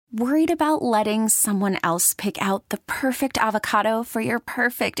Worried about letting someone else pick out the perfect avocado for your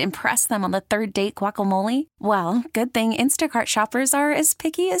perfect impress them on the third date guacamole? Well, good thing Instacart shoppers are as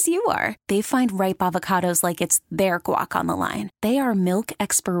picky as you are. They find ripe avocados like it's their guac on the line. They are milk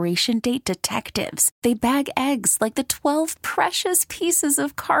expiration date detectives. They bag eggs like the 12 precious pieces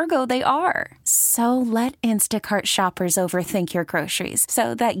of cargo they are. So let Instacart shoppers overthink your groceries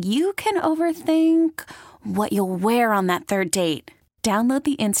so that you can overthink what you'll wear on that third date. Download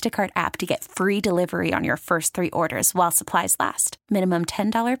the Instacart app to get free delivery on your first 3 orders while supplies last. Minimum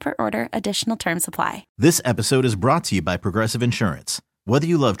 $10 per order. Additional terms apply. This episode is brought to you by Progressive Insurance. Whether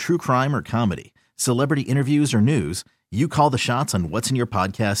you love true crime or comedy, celebrity interviews or news, you call the shots on what's in your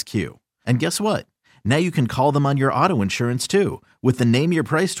podcast queue. And guess what? Now you can call them on your auto insurance too with the Name Your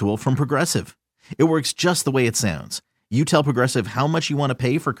Price tool from Progressive. It works just the way it sounds. You tell Progressive how much you want to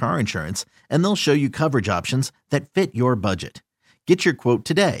pay for car insurance, and they'll show you coverage options that fit your budget. Get your quote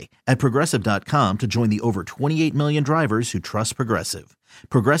today at Progressive.com to join the over 28 million drivers who trust Progressive.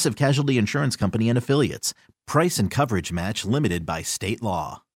 Progressive Casualty Insurance Company and Affiliates. Price and coverage match limited by state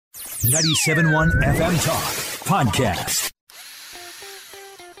law. 97.1 FM Talk Podcast.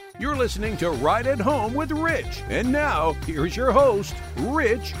 You're listening to Right at Home with Rich. And now, here's your host,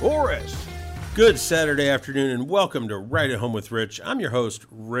 Rich Orris. Good Saturday afternoon and welcome to Right at Home with Rich. I'm your host,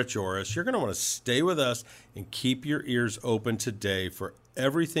 Rich Orris. You're going to want to stay with us and keep your ears open today for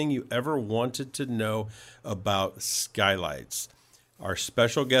everything you ever wanted to know about skylights. Our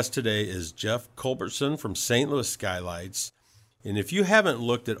special guest today is Jeff Culbertson from St. Louis Skylights. And if you haven't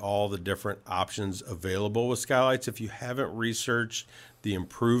looked at all the different options available with skylights, if you haven't researched the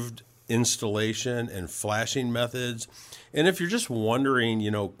improved installation and flashing methods, and if you're just wondering,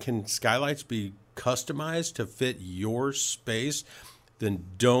 can skylights be customized to fit your space, then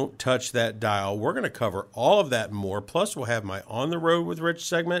don't touch that dial. We're going to cover all of that and more. Plus, we'll have my On the Road with Rich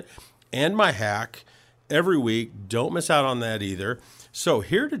segment and my hack every week. Don't miss out on that either. So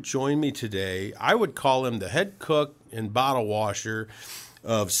here to join me today, I would call him the head cook and bottle washer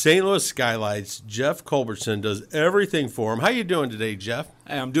of St. Louis Skylights. Jeff Culbertson does everything for him. How you doing today, Jeff?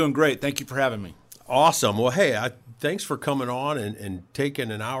 Hey, I'm doing great. Thank you for having me. Awesome. Well, hey, thanks for coming on and taking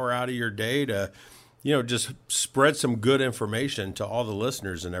an hour out of your day to, just spread some good information to all the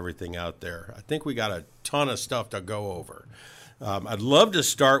listeners and everything out there. I think we got a ton of stuff to go over. I'd love to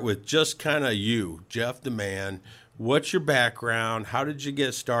start with just kind of you, Jeff the man. What's your background? How did you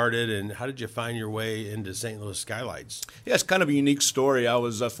get started, and how did you find your way into St. Louis Skylights? Yeah, it's kind of a unique story. I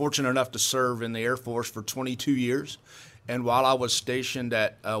was fortunate enough to serve in the Air Force for 22 years. And while I was stationed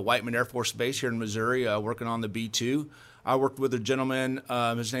at Whiteman Air Force Base here in Missouri, working on the B-2, I worked with a gentleman,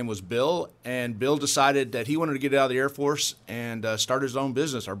 his name was Bill, and Bill decided that he wanted to get out of the Air Force and start his own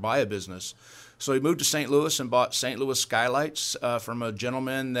business or buy a business. So he moved to St. Louis and bought St. Louis Skylights from a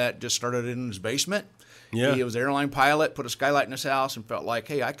gentleman that just started in his basement. Yeah. He was an airline pilot, put a skylight in his house, and felt like,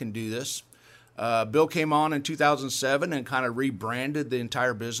 hey, I can do this. Bill came on in 2007 and kind of rebranded the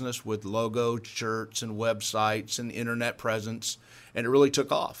entire business with logo, shirts, and websites and internet presence, and it really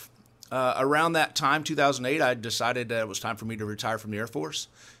took off. Around that time, 2008, I decided that it was time for me to retire from the Air Force,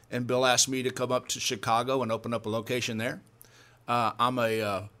 and Bill asked me to come up to Chicago and open up a location there. I'm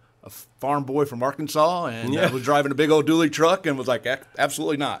a farm boy from Arkansas, and I was driving a big old dually truck and was like,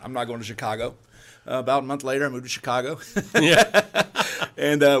 absolutely not. I'm not going to Chicago. About a month later, I moved to Chicago.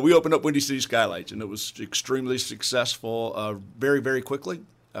 And we opened up Windy City Skylights, and it was extremely successful very, very quickly.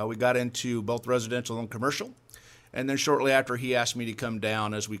 We got into both residential and commercial. And then shortly after, he asked me to come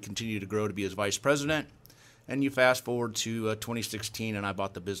down as we continued to grow to be his vice president. And you fast forward to 2016, and I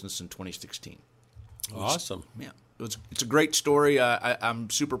bought the business in 2016. Awesome. Yeah, it's a great story. I'm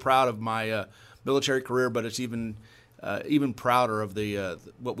super proud of my military career, but it's even prouder of the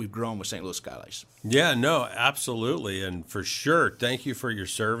what we've grown with St. Louis Skylights. Yeah, no, absolutely, and for sure. Thank you for your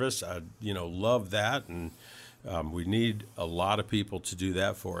service. I, love that, and we need a lot of people to do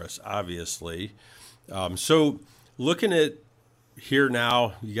that for us, obviously. So, looking at here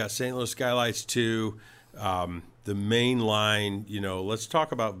now, you got St. Louis Skylights 2, the main line. Let's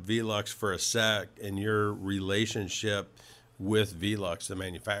talk about Velux for a sec and your relationship with Velux, the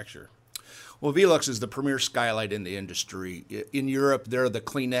manufacturer. Well, Velux is the premier skylight in the industry. In Europe, they're the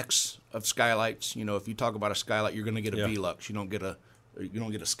Kleenex of skylights. If you talk about a skylight, you're going to get a Velux. You don't get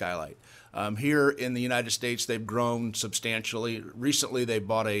a skylight. Here in the United States, they've grown substantially. Recently, they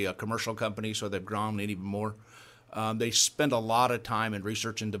bought a commercial company, so they've grown even more. They spend a lot of time in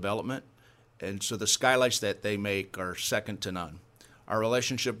research and development, and so the skylights that they make are second to none. Our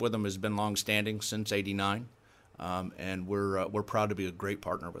relationship with them has been long-standing since '89, and we're proud to be a great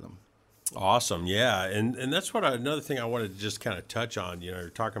partner with them. Awesome. Yeah. And that's another thing I wanted to just kind of touch on. You're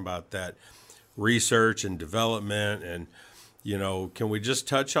talking about that research and development, and, can we just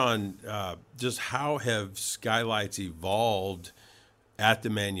touch on just how have skylights evolved at the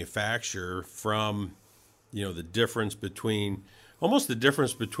manufacturer from, the difference between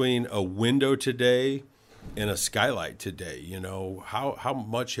a window today and a skylight today? How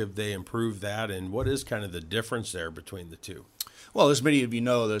much have they improved that, and what is kind of the difference there between the two? Well, as many of you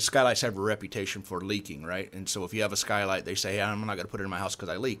know, the skylights have a reputation for leaking, right? And so if you have a skylight, they say, hey, I'm not going to put it in my house because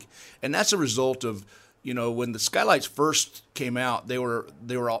I leak. And that's a result of, when the skylights first came out, they were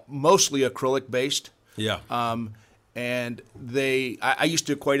all mostly acrylic based. Yeah. And I used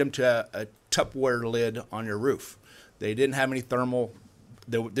to equate them to a Tupperware lid on your roof. They didn't have any thermal.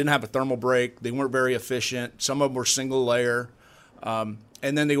 They didn't have a thermal break. They weren't very efficient. Some of them were single layer, and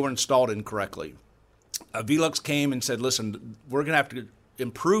then they were installed incorrectly. Velux came and said, listen, we're going to have to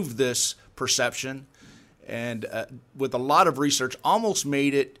improve this perception, and with a lot of research, almost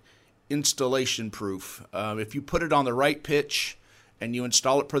made it installation proof. If you put it on the right pitch and you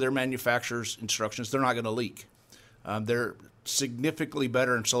install it per their manufacturer's instructions, they're not going to leak. They're significantly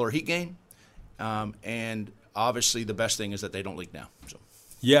better in solar heat gain, and obviously the best thing is that they don't leak now. So.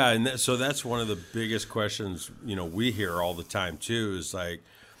 Yeah, and so that's one of the biggest questions we hear all the time too, is like,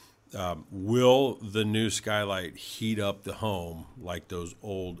 will the new skylight heat up the home like those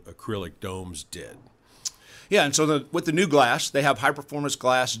old acrylic domes did? Yeah, and so with the new glass, they have high-performance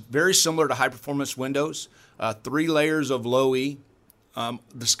glass, very similar to high-performance windows, 3 layers of low E.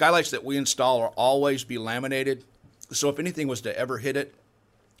 The skylights that we install will always be laminated, so if anything was to ever hit it,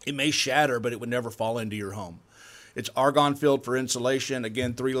 it may shatter, but it would never fall into your home. It's argon-filled for insulation,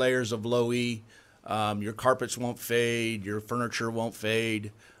 again, 3 layers of low E. Your carpets won't fade, your furniture won't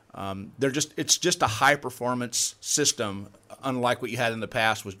fade. It's just a high performance system, unlike what you had in the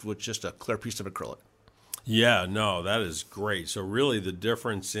past, with just a clear piece of acrylic. Yeah, no, that is great. So really the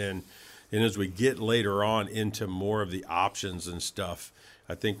difference and as we get later on into more of the options and stuff,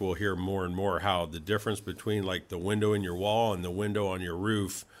 I think we'll hear more and more how the difference between like the window in your wall and the window on your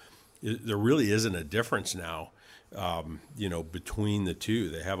roof, there really isn't a difference now, between the two.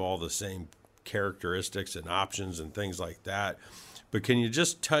 They have all the same characteristics and options and things like that. But can you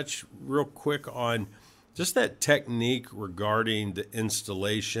just touch real quick on just that technique regarding the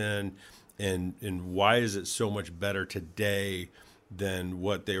installation and why is it so much better today than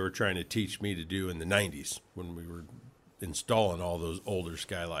what they were trying to teach me to do in the 90s when we were installing all those older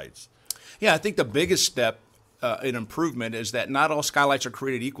skylights? Yeah, I think the biggest step in improvement is that not all skylights are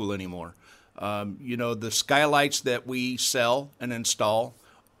created equal anymore. The skylights that we sell and install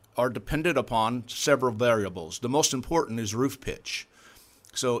are dependent upon several variables. The most important is roof pitch.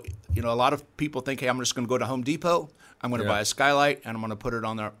 So, a lot of people think, hey, I'm just going to go to Home Depot, I'm going to buy a skylight, and I'm going to put it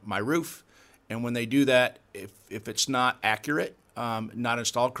on my roof. And when they do that, if it's not accurate, not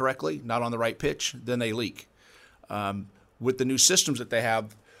installed correctly, not on the right pitch, then they leak. With the new systems that they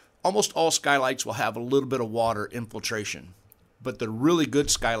have, almost all skylights will have a little bit of water infiltration. But the really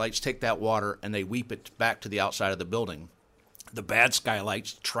good skylights take that water and they weep it back to the outside of the building. The bad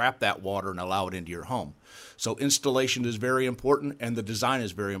skylights trap that water and allow it into your home. So installation is very important, and the design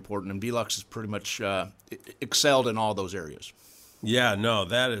is very important, and Velux is pretty much excelled in all those areas. Yeah, no,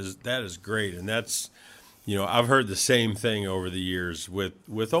 that is great, and that's, I've heard the same thing over the years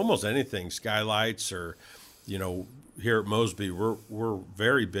with almost anything, skylights or, here at Mosby, we're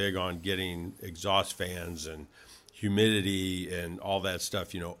very big on getting exhaust fans and humidity and all that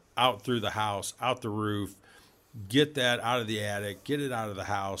stuff, out through the house, out the roof. Get that out of the attic, get it out of the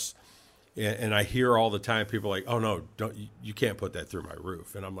house. And I hear all the time people like, oh, no, you can't put that through my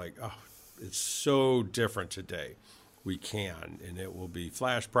roof. And I'm like, oh, it's so different today. We can, and it will be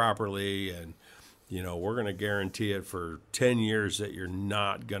flashed properly. And, we're going to guarantee it for 10 years that you're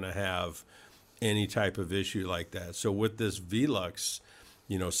not going to have any type of issue like that. So with this Velux,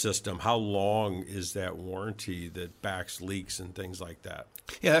 system, how long is that warranty that backs leaks and things like that?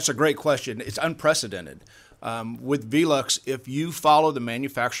 Yeah, that's a great question. It's unprecedented. With Velux, if you follow the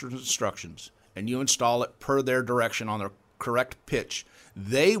manufacturer's instructions and you install it per their direction on the correct pitch,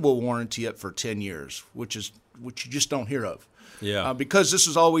 they will warranty it for 10 years, which you just don't hear of. Yeah. Because this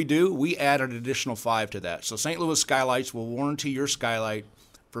is all we do, we add an additional 5 to that. So St. Louis Skylights will warranty your skylight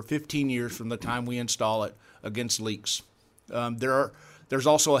for 15 years from the time we install it against leaks. There's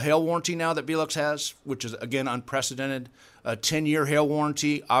also a hail warranty now that Velux has, which is, again, unprecedented. A 10-year hail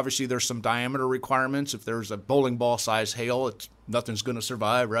warranty. Obviously, there's some diameter requirements. If there's a bowling ball size hail, nothing's going to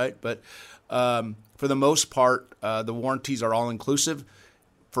survive, right? But for the most part, the warranties are all inclusive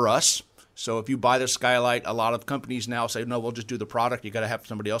for us. So if you buy the skylight, a lot of companies now say, no, we'll just do the product. You got to have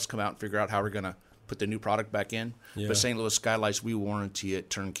somebody else come out and figure out how we're going to put the new product back in. Yeah. But St. Louis Skylights, we warranty it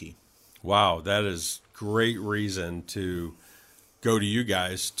turnkey. Wow, that is great reason to go to you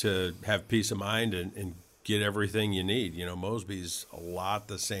guys to have peace of mind and get everything you need. You know, Mosby's a lot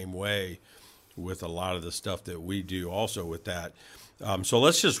the same way with a lot of the stuff that we do also with that. So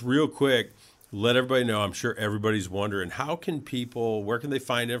let's just real quick let everybody know. I'm sure everybody's wondering, where can they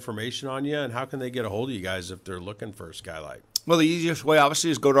find information on you, and how can they get a hold of you guys if they're looking for a skylight? Well, the easiest way,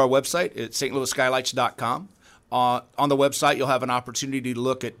 obviously, is go to our website at stlouisskylights.com. On the website, you'll have an opportunity to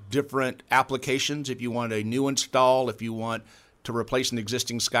look at different applications. If you want a new install, if you want to replace an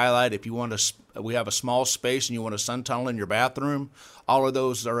existing skylight, if you want we have a small space and you want a sun tunnel in your bathroom, all of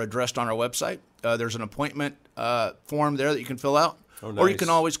those are addressed on our website. There's an appointment form there that you can fill out. Oh, nice. Or you can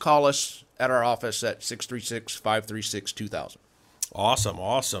always call us at our office at 636-536-2000.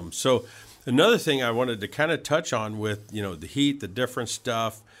 Awesome. So another thing I wanted to kind of touch on with, the heat, the different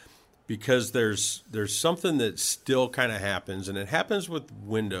stuff, because there's something that still kind of happens, and it happens with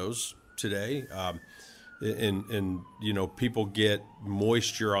windows today. And people get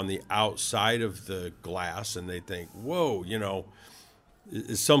moisture on the outside of the glass, and they think, whoa,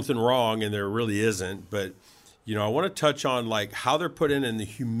 is something wrong? And there really isn't. But I want to touch on like how they're put in the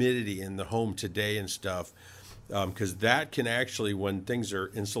humidity in the home today and stuff, because that can actually, when things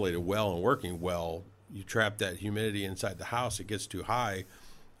are insulated well and working well, you trap that humidity inside the house. It gets too high.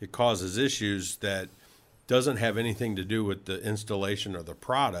 It causes issues that doesn't have anything to do with the installation or the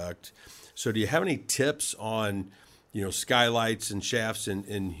product. So do you have any tips on, skylights and shafts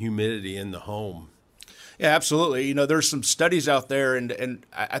and humidity in the home? Yeah, absolutely. There's some studies out there, and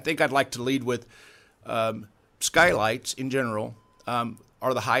I think I'd like to lead with skylights in general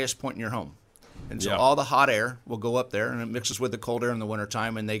are the highest point in your home. And so all the hot air will go up there, and it mixes with the cold air in the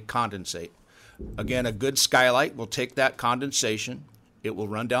wintertime, and they condensate. Again, a good skylight will take that condensation. It will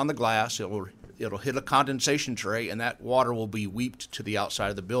run down the glass. It'll hit a condensation tray, and that water will be weeped to the outside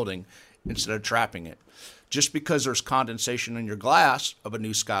of the building instead of trapping it. Just because there's condensation in your glass of a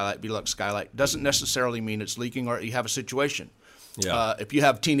new skylight, Velux skylight, doesn't necessarily mean it's leaking or you have a situation. Yeah. If you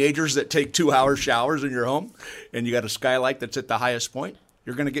have teenagers that take 2-hour showers in your home and you got a skylight that's at the highest point,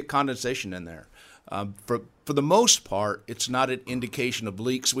 you're going to get condensation in there. For the most part, it's not an indication of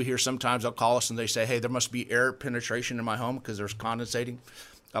leaks. We hear sometimes they'll call us and they say, hey, there must be air penetration in my home because there's condensating.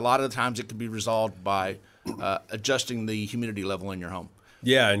 A lot of the times it can be resolved by adjusting the humidity level in your home.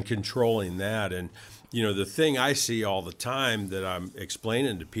 Yeah, and controlling that. And, the thing I see all the time that I'm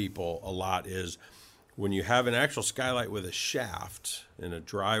explaining to people a lot is when you have an actual skylight with a shaft and a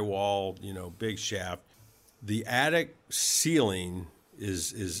drywall, big shaft, the attic ceiling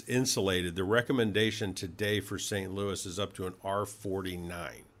is insulated. The recommendation today for St. Louis is up to an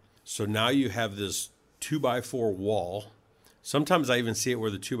R49. So now you have this 2x4 wall. Sometimes I even see it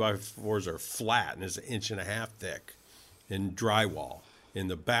where the 2x4s are flat and is 1.5 inches thick in drywall. And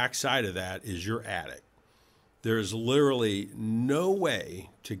the back side of that is your attic. There is literally no way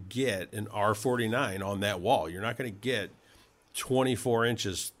to get an R49 on that wall. You're not going to get 24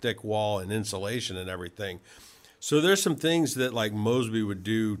 inches thick wall and insulation and everything. So there's some things that like Mosby would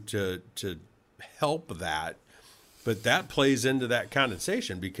do to help that, but that plays into that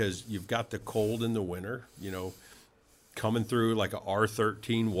condensation because you've got the cold in the winter, coming through like a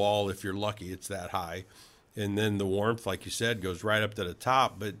R13 wall if you're lucky, it's that high. And then the warmth, like you said, goes right up to the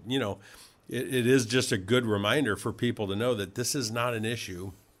top. But, it is just a good reminder for people to know that this is not an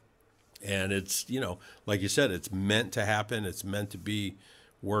issue. And it's, like you said, it's meant to happen. It's meant to be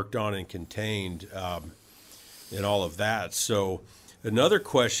worked on and contained and all of that. So another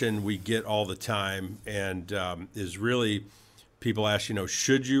question we get all the time and is really people ask,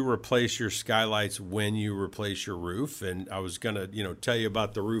 should you replace your skylights when you replace your roof? And I was going to, tell you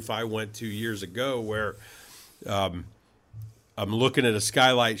about the roof I went to years ago where I'm looking at a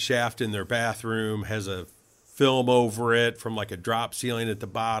skylight shaft in their bathroom, has a film over it from like a drop ceiling at the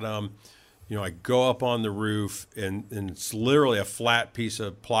bottom. I go up on the roof and it's literally a flat piece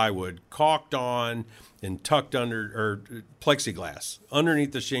of plywood caulked on and tucked under, or plexiglass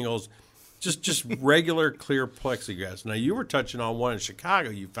underneath the shingles, just regular clear plexiglass. Now you were touching on one in Chicago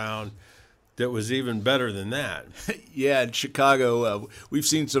you found that was even better than that. Yeah, in Chicago, we've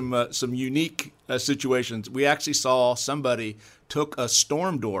seen some unique situations. We actually saw somebody took a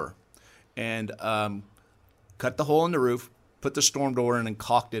storm door and cut the hole in the roof, put the storm door in, and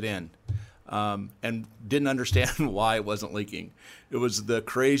caulked it in. and didn't understand why it wasn't leaking. It was the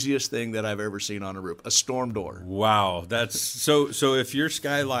craziest thing that I've ever seen on a roof, a storm door. Wow, that's so if your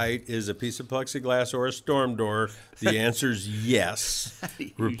skylight is a piece of plexiglass or a storm door, the answer is yes.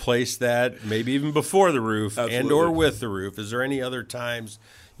 Replace that, maybe even before the roof. Absolutely. And or with the roof. Is there any other times,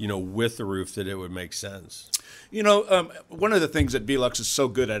 with the roof that it would make sense? One of the things that Velux is so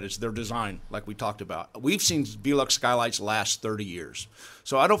good at is their design, like we talked about. We've seen Velux skylights last 30 years.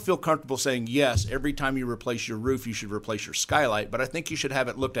 So I don't feel comfortable saying, yes, every time you replace your roof, you should replace your skylight, but I think you should have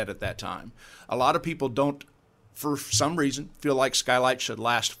it looked at that time. A lot of people don't, for some reason, feel like skylights should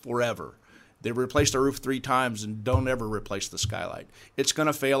last forever. They replace their roof 3 times and don't ever replace the skylight. It's going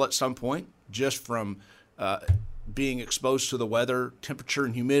to fail at some point just from being exposed to the weather, temperature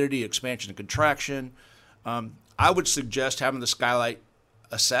and humidity, expansion and contraction. I would suggest having the skylight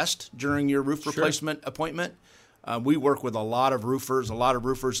assessed during your roof replacement appointment. We work with a lot of roofers. A lot of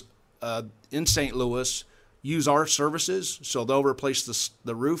roofers in St. Louis use our services, so they'll replace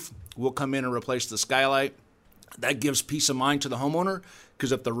the roof. We'll come in and replace the skylight. That gives peace of mind to the homeowner,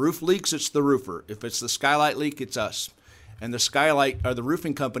 because if the roof leaks, it's the roofer. If it's the skylight leak, it's us. And the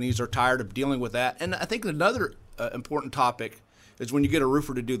roofing companies are tired of dealing with that. And I think another important topic is when you get a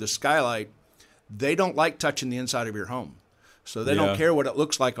roofer to do the skylight, they don't like touching the inside of your home. So they don't care what it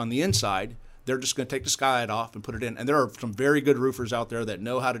looks like on the inside. They're just going to take the skylight off and put it in. And there are some very good roofers out there that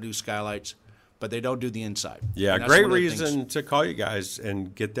know how to do skylights, but they don't do the inside. Yeah, great reason to call you guys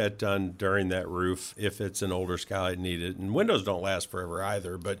and get that done during that roof if it's an older skylight needed. And windows don't last forever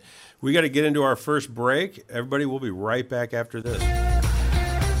either. But we got to get into our first break. Everybody, we'll be right back after this.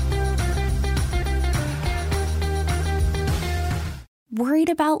 Worried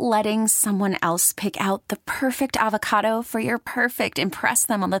about letting someone else pick out the perfect avocado for your perfect impress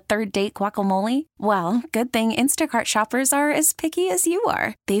them on the third date guacamole? Well, good thing Instacart shoppers are as picky as you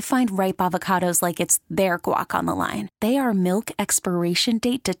are. They find ripe avocados like it's their guac on the line. They are milk expiration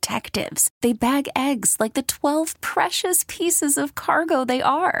date detectives. They bag eggs like the 12 precious pieces of cargo they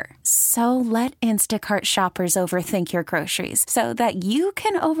are. So let Instacart shoppers overthink your groceries so that you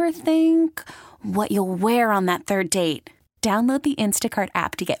can overthink what you'll wear on that third date. Download the Instacart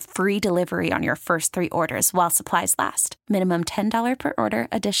app to get free delivery on your first 3 orders while supplies last. Minimum $10 per order.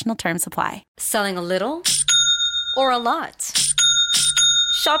 Additional terms apply. Selling a little or a lot?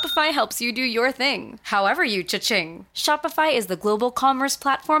 Shopify helps you do your thing, however you cha-ching. Shopify is the global commerce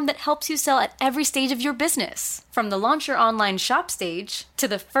platform that helps you sell at every stage of your business. From the launch your online shop stage, to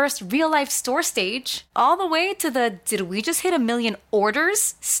the first real-life store stage, all the way to the did we just hit 1 million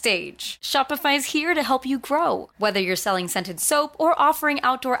orders stage. Shopify is here to help you grow. Whether you're selling scented soap or offering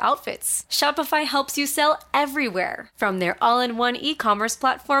outdoor outfits, Shopify helps you sell everywhere. From their all-in-one e-commerce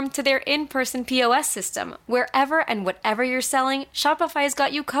platform to their in-person POS system, wherever and whatever you're selling, Shopify's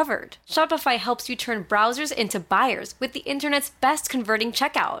got you covered. Shopify helps you turn browsers into buyers with the internet's best converting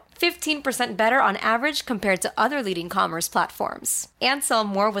checkout. 15% better on average compared to other leading commerce platforms. And sell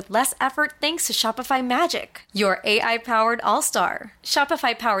more with less effort thanks to Shopify Magic, your AI-powered all-star.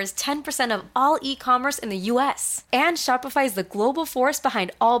 Shopify powers 10% of all e-commerce in the U.S. And Shopify is the global force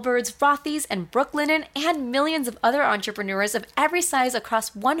behind Allbirds, Rothy's, and Brooklinen, and millions of other entrepreneurs of every size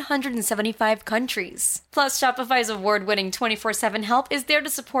across 175 countries. Plus, Shopify's award-winning 24/7 help is there to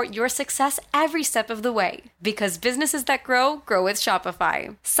support your success every step of the way. Because businesses that grow, grow with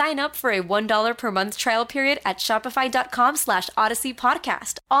Shopify. Sign up for a $1 per month trial period at shopify.com/Odyssey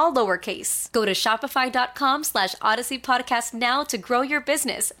Podcast, all lowercase. Go to shopify.com/Odyssey Podcast now to grow your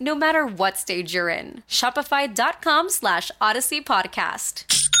business, no matter what stage you're in. Shopify.com/Odyssey Podcast.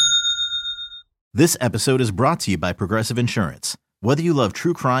 This episode is brought to you by Progressive Insurance. Whether you love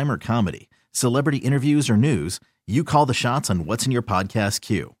true crime or comedy, celebrity interviews or news, you call the shots on what's in your podcast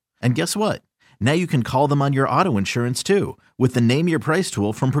queue. And guess what? Now you can call them on your auto insurance too with the Name Your Price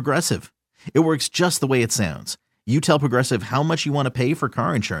tool from Progressive. It works just the way it sounds. You tell Progressive how much you want to pay for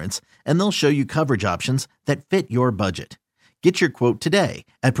car insurance, and they'll show you coverage options that fit your budget. Get your quote today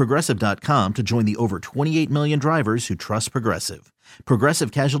at Progressive.com to join the over 28 million drivers who trust Progressive.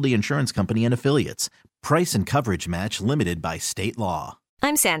 Progressive Casualty Insurance Company and Affiliates. Price and coverage match limited by state law.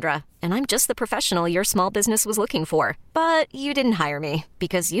 I'm Sandra, and I'm just the professional your small business was looking for. But you didn't hire me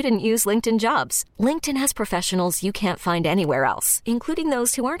because you didn't use LinkedIn Jobs. LinkedIn has professionals you can't find anywhere else, including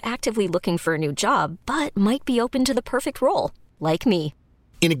those who aren't actively looking for a new job, but might be open to the perfect role, like me.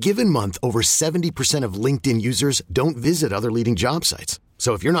 In a given month, over 70% of LinkedIn users don't visit other leading job sites.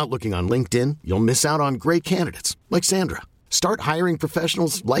 So if you're not looking on LinkedIn, you'll miss out on great candidates like Sandra. Start hiring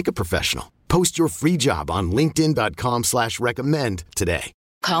professionals like a professional. Post your free job on linkedin.com/recommend today.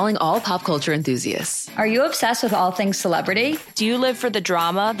 Calling all pop culture enthusiasts. Are you obsessed with all things celebrity? Do you live for the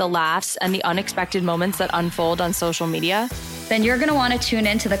drama, the laughs, and the unexpected moments that unfold on social media? Then you're going to want to tune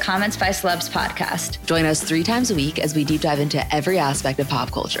in to the Comments by Celebs podcast. Join us 3 times a week as we deep dive into every aspect of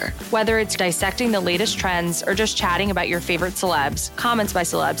pop culture. Whether it's dissecting the latest trends or just chatting about your favorite celebs, Comments by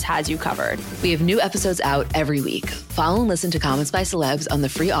Celebs has you covered. We have new episodes out every week. Follow and listen to Comments by Celebs on the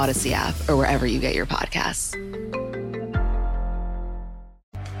free Odyssey app or wherever you get your podcasts.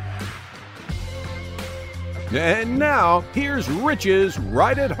 And now, here's Rich's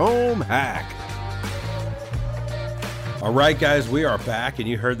Right at Home hack. All right, guys, we are back, and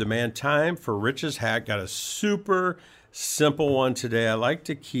you heard the man. Time for Rich's hack. Got a super simple one today. I like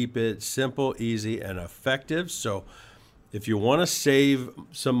to keep it simple, easy, and effective. So if you want to save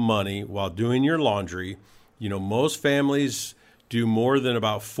some money while doing your laundry, you know, most families do more than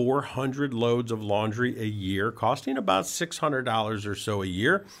about 400 loads of laundry a year, costing about $600 or so a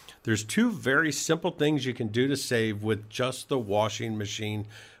year. There's 2 very simple things you can do to save with just the washing machine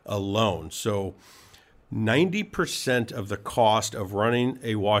alone. So 90% of the cost of running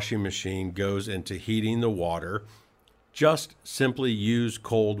a washing machine goes into heating the water. Just simply use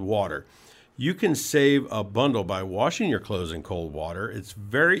cold water. You can save a bundle by washing your clothes in cold water. It's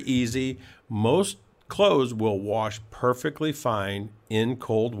very easy. Most clothes will wash perfectly fine in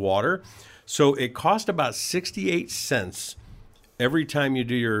cold water. So it costs about 68 cents every time you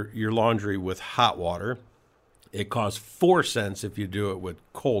do your laundry with hot water. It costs 4 cents if you do it with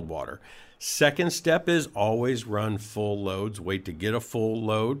cold water. Second step is always run full loads. Wait to get a full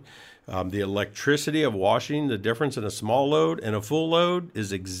load. The electricity of washing, the difference in a small load and a full load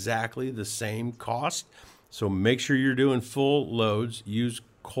is exactly the same cost. So make sure you're doing full loads. Use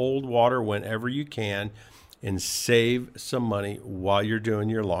cold water whenever you can and save some money while you're doing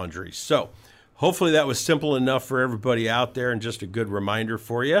your laundry. So hopefully that was simple enough for everybody out there and just a good reminder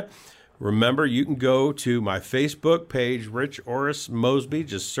for you. Remember, you can go to my Facebook page, Rich Orris Mosby.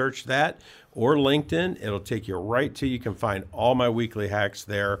 Just search that, or LinkedIn. It'll take you right to, you can find all my weekly hacks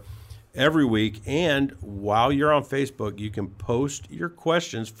there every week. And while you're on Facebook, you can post your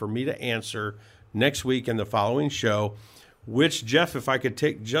questions for me to answer next week in the following show, which, Jeff, if I could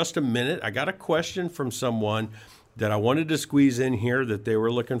take just a minute, I got a question from someone that I wanted to squeeze in here that they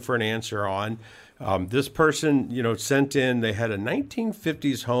were looking for an answer on. This person, sent in, they had a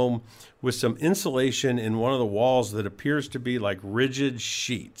 1950s home with some insulation in one of the walls that appears to be like rigid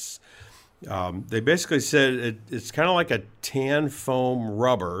sheets. They basically said it's kind of like a tan foam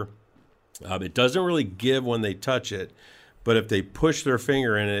rubber. It doesn't really give when they touch it, but if they push their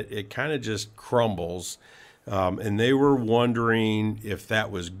finger in it, it kind of just crumbles. And they were wondering if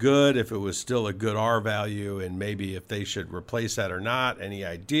that was good, if it was still a good R value, and maybe if they should replace that or not. Any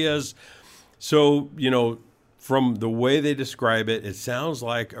ideas? So, from the way they describe it, it sounds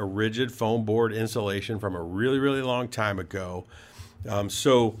like a rigid foam board insulation from a really, really long time ago. And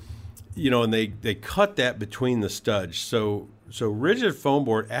they cut that between the studs. So rigid foam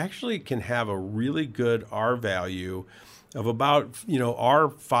board actually can have a really good R value of about,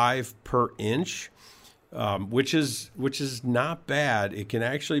 R5 per inch. Which is not bad. It can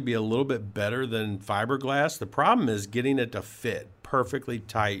actually be a little bit better than fiberglass. The problem is getting it to fit perfectly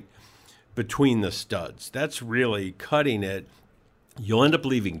tight between the studs. That's really cutting it. You'll end up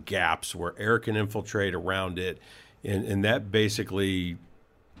leaving gaps where air can infiltrate around it, and that basically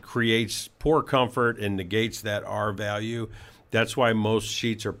creates poor comfort and negates that R value. That's why most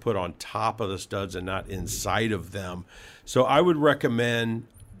sheets are put on top of the studs and not inside of them. So I would recommend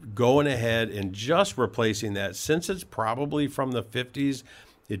going ahead and just replacing that. Since it's probably from the 50s,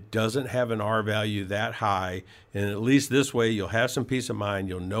 it doesn't have an R value that high, and at least this way you'll have some peace of mind.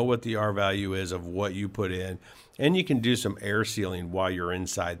 You'll know what the R value is of what you put in, and you can do some air sealing while you're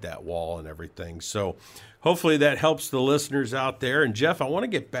inside that wall and everything. So hopefully that helps the listeners out there. And Jeff, I want to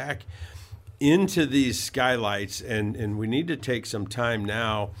get back into these skylights, and we need to take some time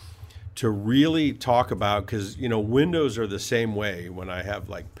now to really talk about, because windows are the same way. When I have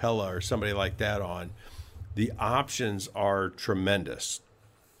like Pella or somebody like that on, the options are tremendous.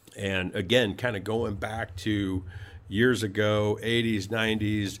 And again, kind of going back to years ago, 80s,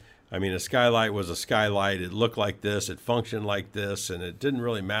 90s, I mean, a skylight was a skylight. It looked like this, it functioned like this, and it didn't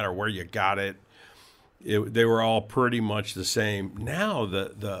really matter where you got it. They were all pretty much the same. Now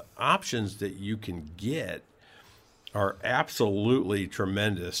the options that you can get are absolutely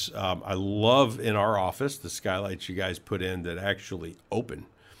tremendous. I love in our office the skylights you guys put in that actually open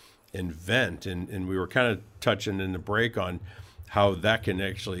and vent. And we were kind of touching in the break on how that can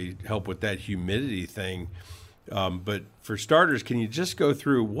actually help with that humidity thing. But for starters, can you just go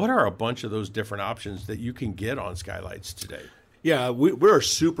through what are a bunch of those different options that you can get on skylights today? Yeah, we're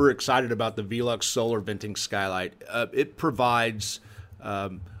super excited about the Velux Solar Venting Skylight. It provides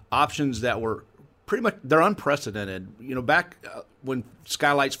options that were pretty much, they're unprecedented. You know, back when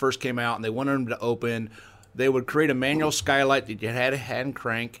skylights first came out and they wanted them to open, they would create a manual skylight that you had a hand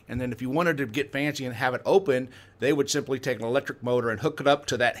crank, and then if you wanted to get fancy and have it open, they would simply take an electric motor and hook it up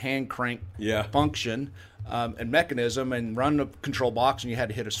to that hand crank function and mechanism and run the control box, and you had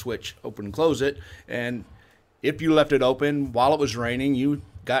to hit a switch, open and close it. And if you left it open while it was raining, you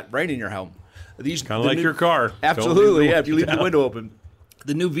got rain in your home. These kind of like your car. Absolutely, yeah. If you leave the window open,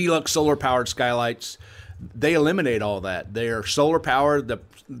 the new Velux solar-powered skylights, they eliminate all that. They are solar-powered.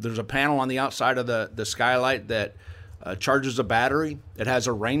 There's a panel on the outside of the skylight that charges a battery. It has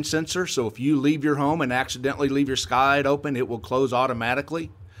a rain sensor, so if you leave your home and accidentally leave your skylight open, it will close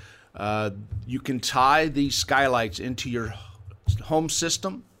automatically. You can tie these skylights into your home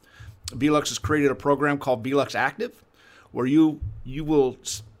system. Velux has created a program called Velux Active, where you will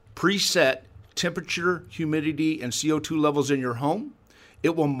preset temperature, humidity, and CO2 levels in your home.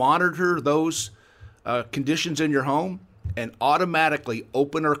 It will monitor those conditions in your home and automatically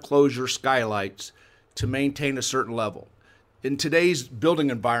open or close your skylights to maintain a certain level. In today's building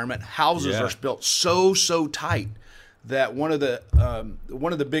environment, houses are built so tight that one of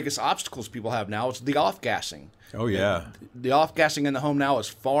the biggest obstacles people have now is the off-gassing. Oh yeah, the off-gassing in the home now is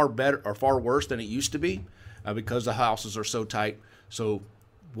far better or far worse than it used to be because the houses are so tight. So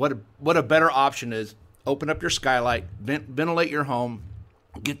what a better option is: open up your skylight, ventilate your home,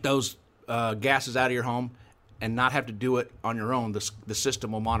 get those gases out of your home, and not have to do it on your own. The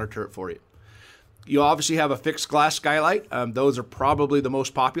system will monitor it for you. You obviously have a fixed glass skylight. Those are probably the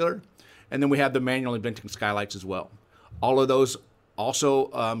most popular. And then we have the manually venting skylights as well. All of those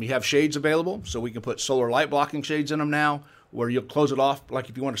also, you have shades available, so we can put solar light blocking shades in them now, where you'll close it off, like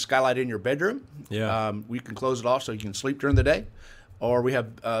if you want a skylight in your bedroom. We can close it off so you can sleep during the day. Or we have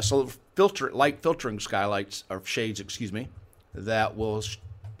solar light filtering skylights, or shades, that will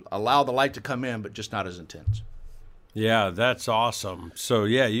allow the light to come in, but just not as intense. Yeah, that's awesome. So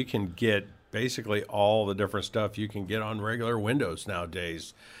yeah, you can get basically all the different stuff you can get on regular windows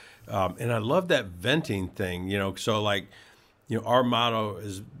nowadays. And I love that venting thing, so like, our motto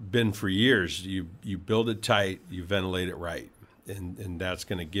has been for years, you build it tight, you ventilate it right. And that's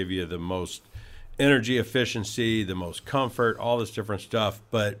going to give you the most energy efficiency, the most comfort, all this different stuff.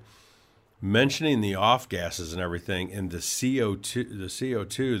 But mentioning the off gases and everything, and the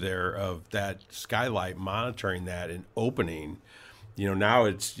CO2 there of that skylight, monitoring that and opening, now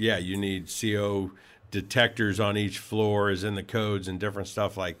it's, you need CO detectors on each floor is in the codes and different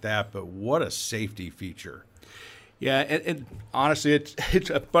stuff like that. But what a safety feature. Yeah, and honestly, it's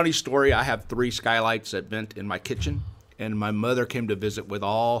a funny story. I have 3 skylights that vent in my kitchen, and my mother came to visit with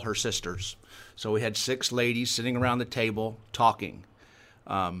all her sisters. So we had 6 ladies sitting around the table talking.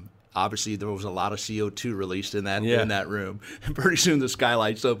 Obviously, there was a lot of CO2 released in that room. And pretty soon the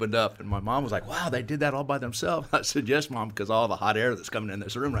skylights opened up, and my mom was like, "Wow, they did that all by themselves." I said, "Yes, Mom, because all the hot air that's coming in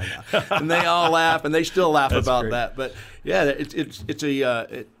this room right now." And they all laugh, and they still laugh about that. But yeah, it's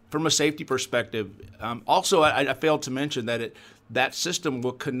from a safety perspective. Also, I failed to mention that system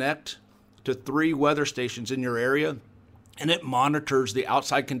will connect to 3 weather stations in your area, and it monitors the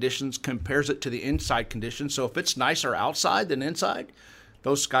outside conditions, compares it to the inside conditions. So if it's nicer outside than inside,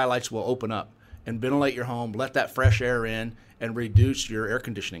 those skylights will open up and ventilate your home, let that fresh air in, and reduce your air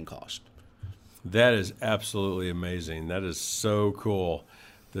conditioning cost. That is absolutely amazing. That is so cool,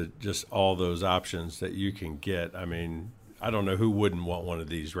 just all those options that you can get. I mean, I don't know who wouldn't want one of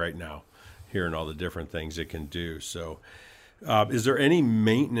these right now, hearing all the different things it can do. So is there any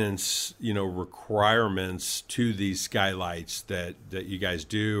maintenance, requirements to these skylights that you guys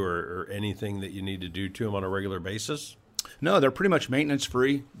do, or anything that you need to do to them on a regular basis? No, they're pretty much maintenance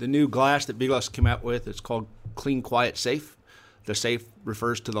free. The new glass that Velux came out with, it's called Clean Quiet Safe. The safe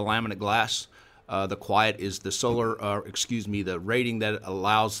refers to the laminate glass. The quiet is the the rating that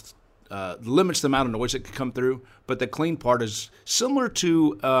allows, limits the amount of noise that can come through. But the clean part is similar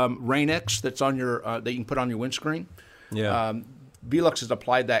to Rain-X that's on your that you can put on your windscreen. Yeah. Velux has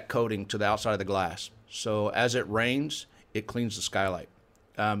applied that coating to the outside of the glass. So as it rains, it cleans the skylight.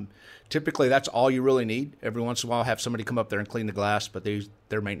 Typically, that's all you really need. Every once in a while, have somebody come up there and clean the glass, but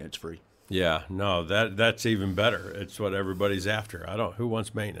they're maintenance free. Yeah, no, that's even better. It's what everybody's after. Who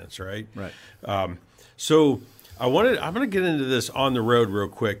wants maintenance, right? Right. So I'm going to get into this on the road real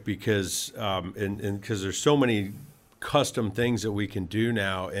quick because because there's so many custom things that we can do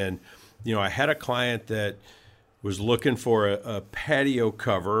now. And I had a client that was looking for a patio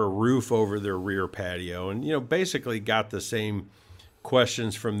cover, a roof over their rear patio, and basically got the same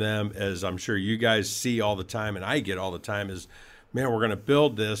questions from them as I'm sure you guys see all the time and I get all the time is, man, we're going to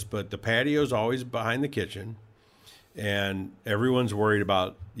build this, but the patio's always behind the kitchen. And everyone's worried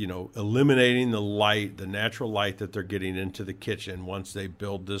about, eliminating the light, the natural light that they're getting into the kitchen once they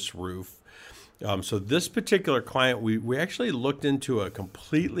build this roof. So this particular client, we actually looked into a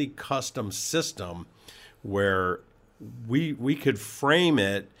completely custom system where we could frame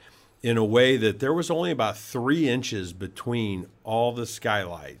it in a way that there was only about 3 inches between all the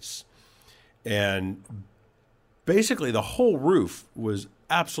skylights. And basically the whole roof was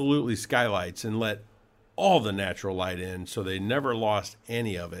absolutely skylights and let all the natural light in, so they never lost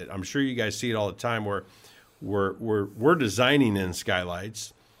any of it. I'm sure you guys see it all the time where we're designing in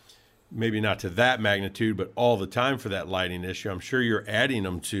skylights, maybe not to that magnitude, but all the time for that lighting issue. I'm sure you're adding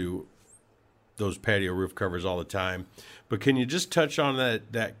them to those patio roof covers all the time. But can you just touch on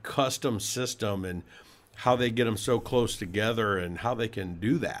that custom system and how they get them so close together and how they can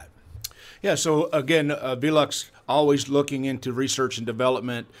do that? Yeah, so again, Velux always looking into research and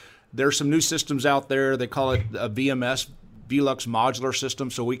development. There's some new systems out there. They call it a VMS, Velux Modular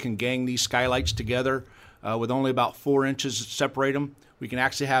System, so we can gang these skylights together with only about 4 inches to separate them. We can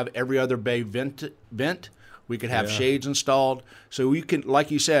actually have every other bay vent. We could have shades installed. So we can,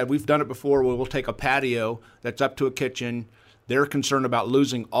 like you said, we've done it before where we'll take a patio that's up to a kitchen. They're concerned about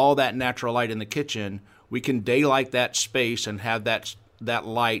losing all that natural light in the kitchen. We can daylight that space and have that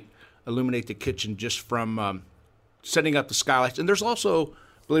light illuminate the kitchen just from setting up the skylights. And there's also,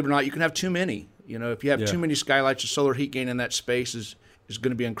 believe it or not, you can have too many. If you have too many skylights, the solar heat gain in that space is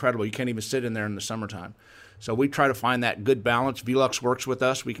going to be incredible. You can't even sit in there in the summertime. So we try to find that good balance. Velux works with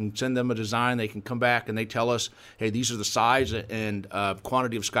us. We can send them a design. They can come back and they tell us, hey, these are the size and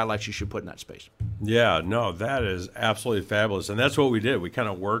quantity of skylights you should put in that space. Yeah, no, that is absolutely fabulous. And that's what we did. We kind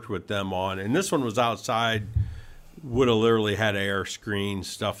of worked with them on. And this one was outside, would have literally had air, screens,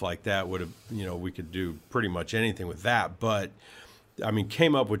 stuff like that. Would have, we could do pretty much anything with that. But,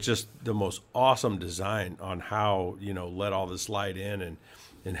 came up with just the most awesome design on how, let all this light in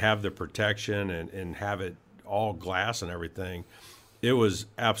and have the protection and have it all glass and everything. It was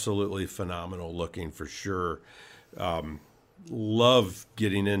absolutely phenomenal looking for sure. Love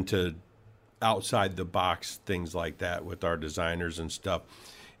getting into outside the box things like that with our designers and stuff.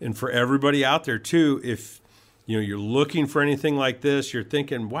 And for everybody out there too, if you're looking for anything like this, you're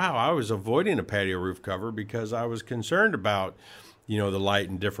thinking, wow, I was avoiding a patio roof cover because I was concerned about, the light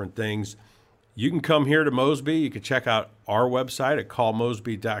and different things. You can come here to Mosby. You can check out our website at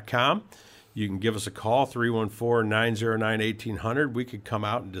callmosby.com. You can give us a call, 314-909-1800. We could come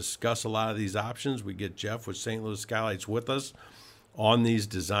out and discuss a lot of these options. We get Jeff with St. Louis Skylights with us on these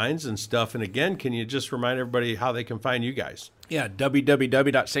designs and stuff. And again, can you just remind everybody how they can find you guys? Yeah,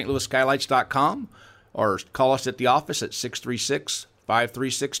 www.stlouisskylights.com or call us at the office at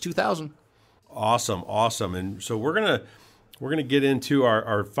 636-536-2000. Awesome. And so we're going to get into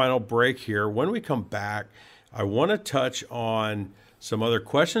our final break here. When we come back, I want to touch on some other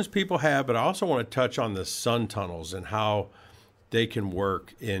questions people have, but I also want to touch on the sun tunnels and how they can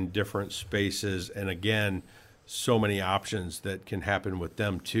work in different spaces. And again, so many options that can happen with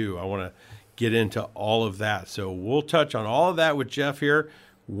them too. I want to get into all of that. So we'll touch on all of that with Jeff here.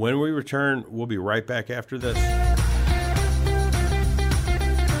 When we return, we'll be right back after this.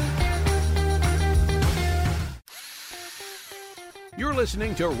 You're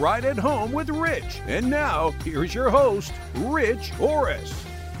listening to Ride at Home with Rich. And now, here's your host, Rich Orris.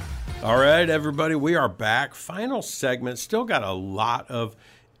 All right, everybody, we are back. Final segment. Still got a lot of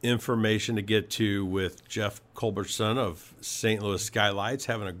information to get to with Jeff Culbertson of St. Louis Skylights.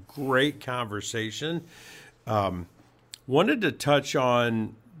 Having a great conversation. Wanted to touch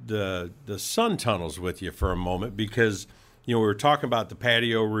on the sun tunnels with you for a moment because, we were talking about the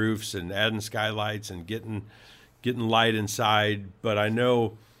patio roofs and adding skylights and getting light inside, but I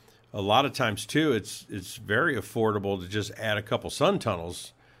know a lot of times too it's very affordable to just add a couple sun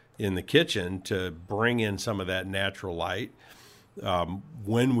tunnels in the kitchen to bring in some of that natural light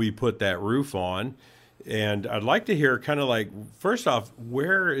when we put that roof on. And I'd like to hear kind of like, first off,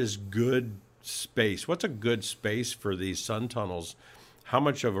 where is good space? What's a good space for these sun tunnels? How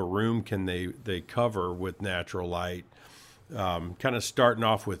much of a room can they cover with natural light? Kind of starting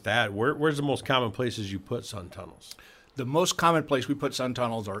off with that, where's the most common places you put sun tunnels? The most common place we put sun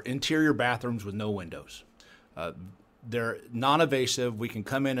tunnels are interior bathrooms with no windows. They're non-evasive. We can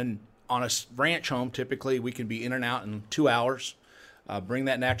come in and on a ranch home, typically we can be in and out in 2 hours, bring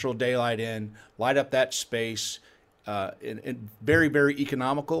that natural daylight in, light up that space, and very, very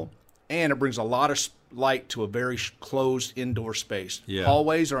economical, and it brings a lot of light to a very closed indoor space. Yeah.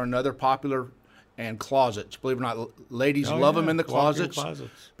 Hallways are another popular, and closets. Believe it or not, ladies love them in the closets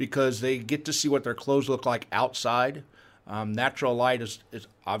because they get to see what their clothes look like outside. Natural light is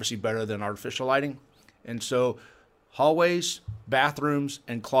obviously better than artificial lighting. And so hallways, bathrooms,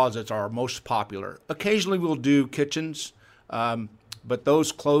 and closets are our most popular. Occasionally we'll do kitchens, but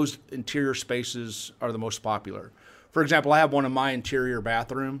those closed interior spaces are the most popular. For example, I have one in my interior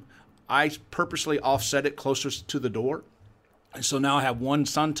bathroom. I purposely offset it closest to the door. And so now I have one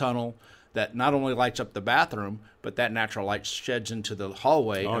sun tunnel that not only lights up the bathroom, but that natural light sheds into the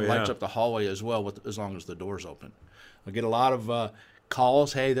hallway and lights up the hallway as well, as long as the door's open. I get a lot of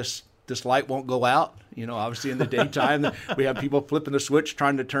calls, hey, this light won't go out. Obviously in the daytime, we have people flipping the switch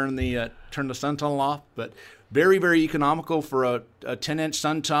trying to turn the sun tunnel off. But very, very economical for a 10-inch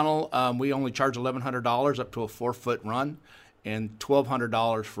sun tunnel. We only charge $1,100 up to a 4-foot run, and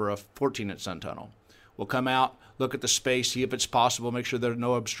 $1,200 for a 14-inch sun tunnel. We'll come out, look at the space, see if it's possible, make sure there are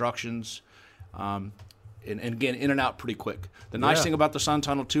no obstructions, and again, in and out pretty quick. The nice thing about the sun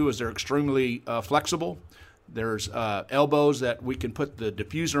tunnel, too, is they're extremely flexible. There's elbows that we can put the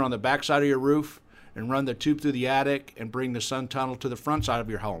diffuser on the back side of your roof and run the tube through the attic and bring the sun tunnel to the front side of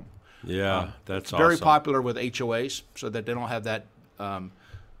your home. Yeah, that's awesome. Very popular with HOAs so that they don't have that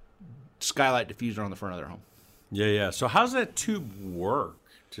skylight diffuser on the front of their home. Yeah. So how does that tube work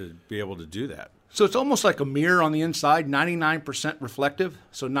to be able to do that? So it's almost like a mirror on the inside, 99% reflective.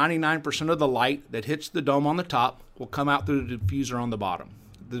 So 99% of the light that hits the dome on the top will come out through the diffuser on the bottom.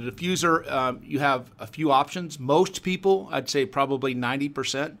 The diffuser, you have a few options. Most people, I'd say probably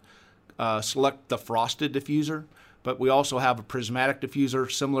 90%, select the frosted diffuser. But we also have a prismatic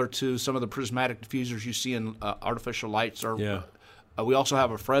diffuser, similar to some of the prismatic diffusers you see in artificial lights. We also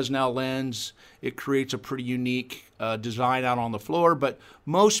have a Fresnel lens. It creates a pretty unique design out on the floor, but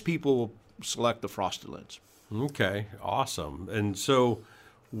most people will select the frosted lens. Okay, awesome. And so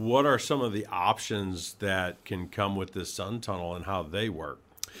what are some of the options that can come with this sun tunnel and how they work?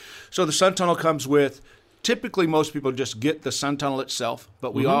 So the sun tunnel comes with, typically most people just get the sun tunnel itself,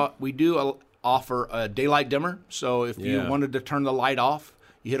 but we do offer a daylight dimmer. So if you wanted to turn the light off,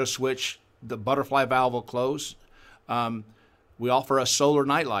 you hit a switch, the butterfly valve will close. We offer a solar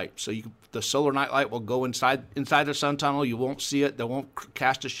nightlight. So the solar nightlight will go inside the sun tunnel. You won't see it. They won't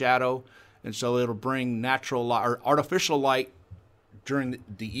cast a shadow. And so it'll bring natural light or artificial light during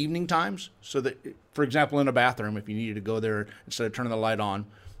the evening times. So that, for example, in a bathroom, if you needed to go there, instead of turning the light on,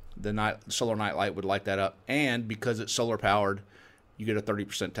 the solar nightlight would light that up. And because it's solar powered, you get a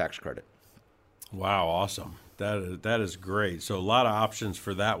 30% tax credit. Wow, awesome. That is great. So a lot of options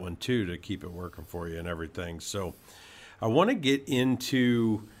for that one too to keep it working for you and everything. So I want to get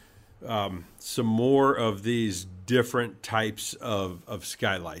into some more of these different types of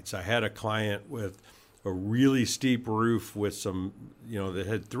skylights. I had a client with a really steep roof with some, that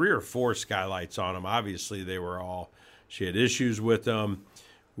had 3 or 4 skylights on them. Obviously, she had issues with them.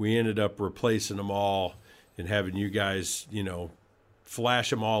 We ended up replacing them all and having you guys, flash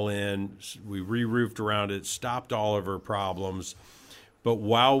them all in. We re-roofed around it, stopped all of her problems. But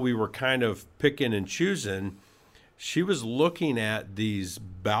while we were kind of picking and choosing, she was looking at these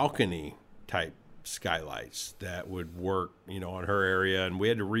balcony type skylights that would work, on her area. And we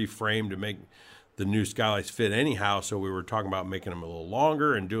had to reframe to make the new skylights fit anyhow. So we were talking about making them a little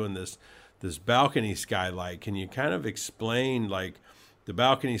longer and doing this balcony skylight. Can you kind of explain like the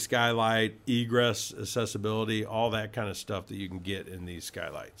balcony skylight, egress, accessibility, all that kind of stuff that you can get in these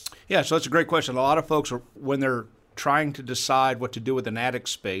skylights? Yeah, so that's a great question. A lot of folks, when they're trying to decide what to do with an attic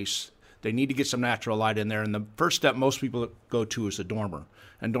space, they need to get some natural light in there. And the first step most people go to is a dormer.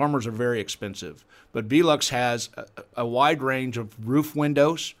 And dormers are very expensive. But Velux has a wide range of roof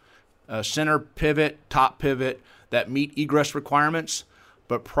windows, center pivot, top pivot that meet egress requirements.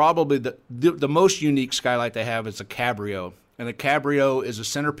 But probably the most unique skylight they have is a Cabrio. And a Cabrio is a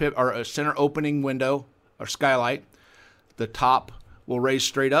center pivot or a center opening window or skylight. The top will raise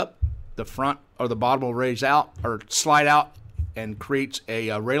straight up. The front or the bottom will raise out or slide out and creates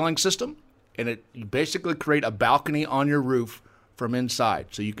a railing system. And you basically create a balcony on your roof from inside.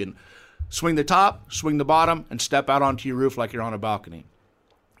 So you can swing the top, swing the bottom, and step out onto your roof like you're on a balcony.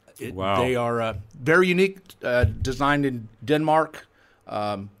 Wow. They are very unique, designed in Denmark,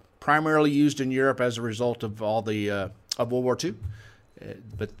 primarily used in Europe as a result of all the of World War II,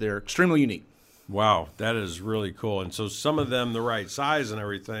 but they're extremely unique. Wow, that is really cool. And so some of them, the right size and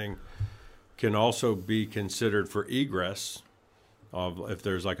everything, can also be considered for egress of if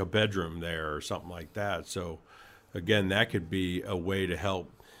there's like a bedroom there or something like that. So again, that could be a way to help,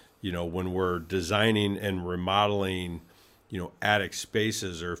 when we're designing and remodeling, attic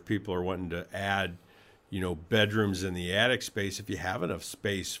spaces, or if people are wanting to add, bedrooms in the attic space, if you have enough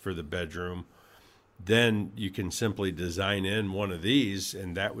space for the bedroom, then you can simply design in one of these,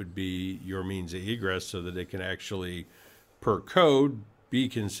 and that would be your means of egress so that it can actually per code, be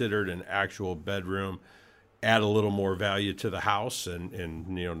considered an actual bedroom, add a little more value to the house, and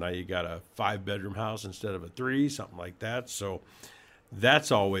now you got a 5-bedroom house instead of a 3, something like that. So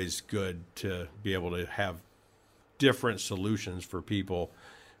that's always good to be able to have different solutions for people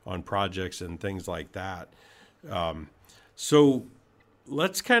on projects and things like that. So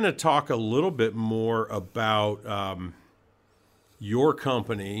let's kind of talk a little bit more about your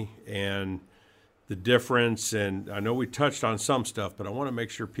company and the difference. And I know we touched on some stuff, but I want to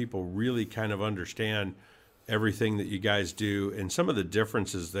make sure people really kind of understand everything that you guys do and some of the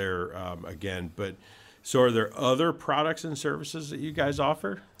differences there again. But so are there other products and services that you guys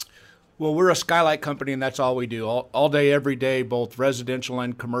offer? Well, we're a skylight company, and that's all we do, all day, every day, both residential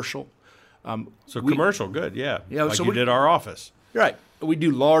and commercial. Commercial, good, yeah. Like so you did our office. Right. We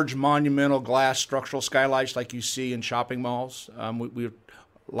do large monumental glass structural skylights like you see in shopping malls. We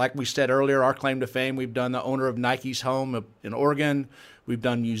like we said earlier, our claim to fame, we've done the owner of Nike's home in Oregon. We've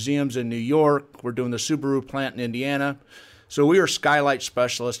done museums in New York. We're doing the Subaru plant in Indiana. So we are skylight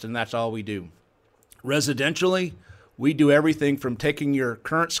specialists, and that's all we do. Residentially, we do everything from taking your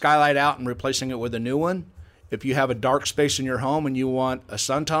current skylight out and replacing it with a new one. If you have a dark space in your home and you want a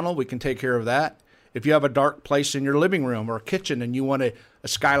sun tunnel, we can take care of that. If you have a dark place in your living room or a kitchen and you want a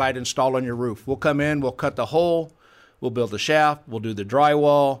skylight installed on your roof, we'll come in, we'll cut the hole, we'll build the shaft, we'll do the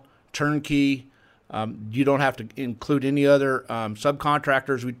drywall, turnkey. You don't have to include any other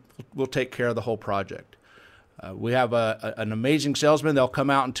subcontractors. We'll take care of the whole project. We have an amazing salesman. They'll come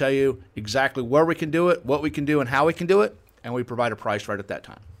out and tell you exactly where we can do it, what we can do, and how we can do it, and we provide a price right at that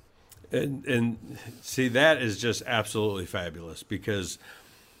time. And see, that is just absolutely fabulous because,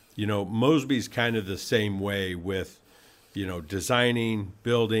 Mosby's kind of the same way with, designing,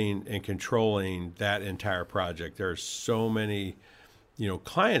 building, and controlling that entire project. There are so many,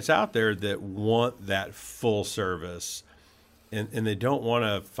 clients out there that want that full service, and they don't want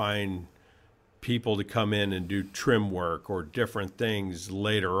to find people to come in and do trim work or different things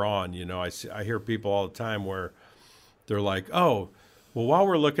later on. I hear people all the time where they're like, oh, well, while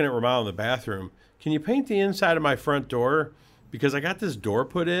we're looking at remodeling the bathroom, can you paint the inside of my front door? Because I got this door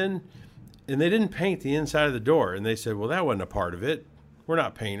put in and they didn't paint the inside of the door. And they said, well, that wasn't a part of it. We're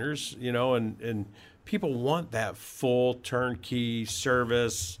not painters, and people want that full turnkey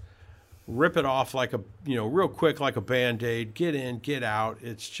service. Rip it off like real quick, like a Band-Aid, get in, get out.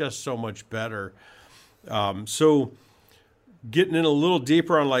 It's just so much better. So getting in a little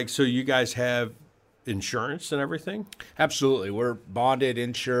deeper on so you guys have insurance and everything? Absolutely. We're bonded,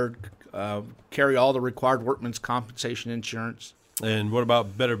 insured, carry all the required workman's compensation insurance. And what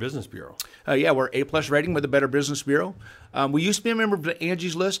about Better Business Bureau? We're A+ rating with the Better Business Bureau. We used to be a member of the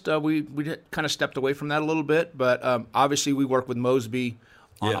Angie's List. We kind of stepped away from that a little bit, but obviously we work with Mosby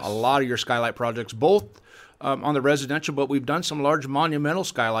on a lot of your skylight projects, both on the residential, but we've done some large monumental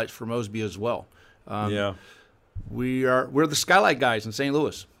skylights for Mosby as well. We're the skylight guys in St.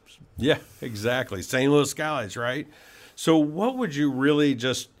 Louis. Yeah, exactly. St. Louis skylights, right? So what would you really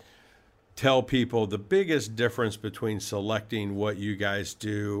just tell people the biggest difference between selecting what you guys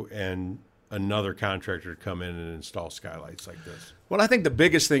do and another contractor to come in and install skylights like this? Well, I think the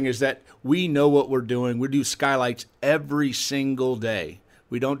biggest thing is that we know what we're doing. We do skylights every single day.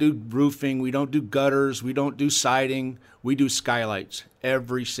 We don't do roofing. We don't do gutters. We don't do siding. We do skylights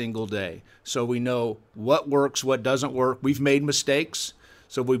every single day. So we know what works, what doesn't work. We've made mistakes,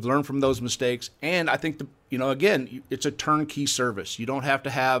 so we've learned from those mistakes. And I think, again, it's a turnkey service. You don't have to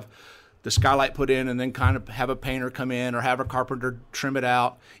have the skylight put in and then kind of have a painter come in or have a carpenter trim it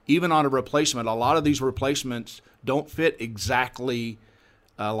out. Even on a replacement, a lot of these replacements don't fit exactly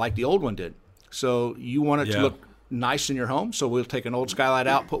like the old one did. So you want it to look nice in your home, so we'll take an old skylight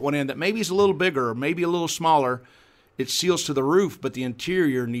out, put one in that maybe is a little bigger or maybe a little smaller. It seals to the roof, but the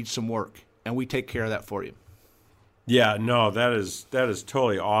interior needs some work, and we take care of that for you. Yeah, no, that is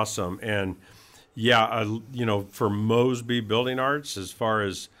totally awesome. And for Mosby Building Arts, as far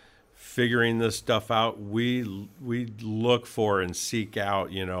as figuring this stuff out, we look for and seek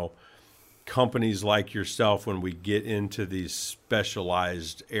out, companies like yourself when we get into these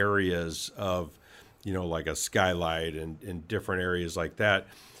specialized areas of, like a skylight and different areas like that.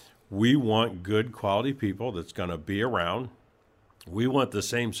 We want good quality people that's going to be around. We want the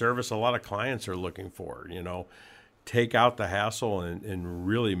same service a lot of clients are looking for, take out the hassle and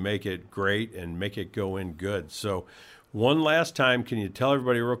really make it great and make it go in good. So one last time, can you tell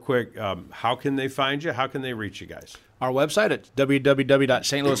everybody real quick, how can they find you? How can they reach you guys? Our website at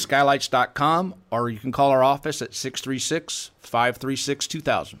www.stlouisskylights.com, or you can call our office at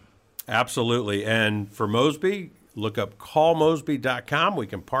 636-536-2000. Absolutely. And for Mosby, look up callmosby.com. We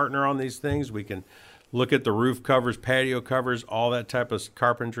can partner on these things. We can look at the roof covers, patio covers, all that type of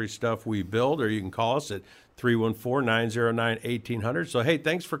carpentry stuff we build, or you can call us at 314-909-1800. So, hey,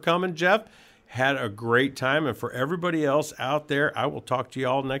 thanks for coming, Jeff. Had a great time. And for everybody else out there, I will talk to you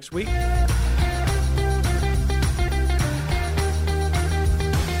all next week.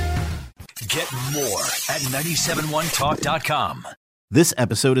 Get more at 971talk.com. This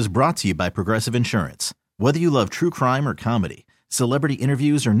episode is brought to you by Progressive Insurance. Whether you love true crime or comedy, celebrity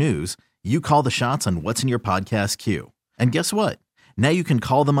interviews or news, you call the shots on what's in your podcast queue. And guess what? Now you can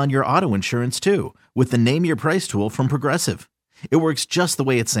call them on your auto insurance too with the Name Your Price tool from Progressive. It works just the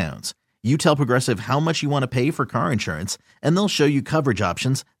way it sounds. You tell Progressive how much you want to pay for car insurance, and they'll show you coverage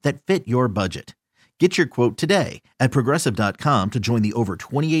options that fit your budget. Get your quote today at Progressive.com to join the over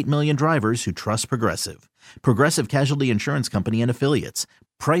 28 million drivers who trust Progressive. Progressive Casualty Insurance Company and Affiliates.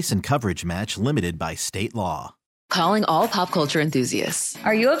 Price and coverage match limited by state law. Calling all pop culture enthusiasts.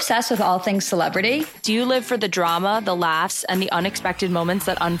 Are you obsessed with all things celebrity? Do you live for the drama, the laughs, and the unexpected moments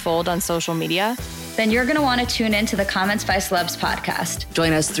that unfold on social media? Then you're going to want to tune into the Comments by Celebs podcast.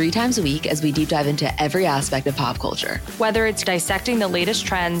 Join us 3 times a week as we deep dive into every aspect of pop culture. Whether it's dissecting the latest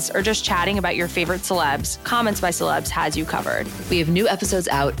trends or just chatting about your favorite celebs, Comments by Celebs has you covered. We have new episodes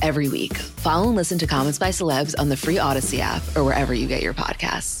out every week. Follow and listen to Comments by Celebs on the free Odyssey app or wherever you get your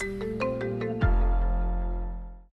podcasts.